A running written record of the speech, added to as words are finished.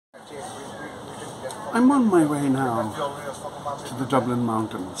I'm on my way now to the Dublin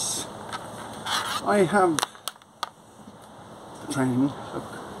Mountains. I have the train. Look.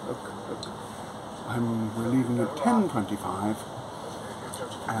 We're leaving at 10:25,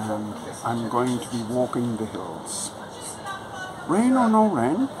 and I'm going to be walking the hills. Rain or no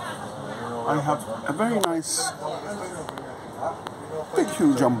rain, I have a very nice big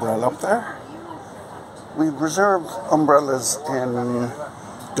huge umbrella up there. We've reserved umbrellas in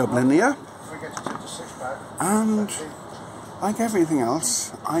Dublinia, and like everything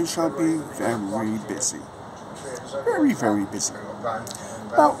else, I shall be very busy. Very busy.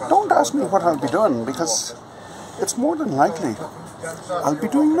 Now, don't ask me what I'll be doing, because it's more than likely I'll be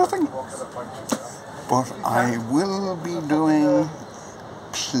doing nothing. But I will be doing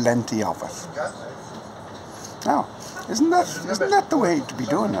plenty of it. Now, isn't that the way to be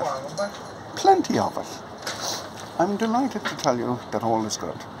doing it? Plenty of it. I'm delighted to tell you that all is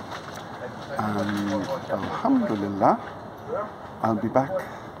good. And alhamdulillah, I'll be back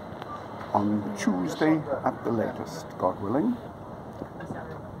on Tuesday at the latest, God willing,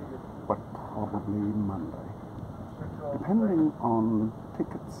 but probably Monday, depending on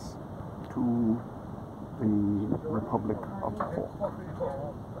tickets to the Republic of Cork.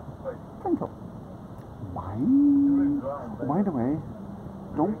 Thank you. Bye. By the way,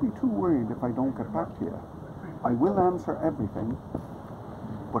 don't be too worried if I don't get back to you. I will answer everything,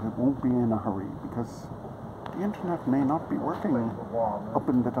 but it won't be in a hurry, because the internet may not be working up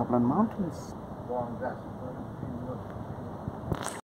in the Dublin Mountains.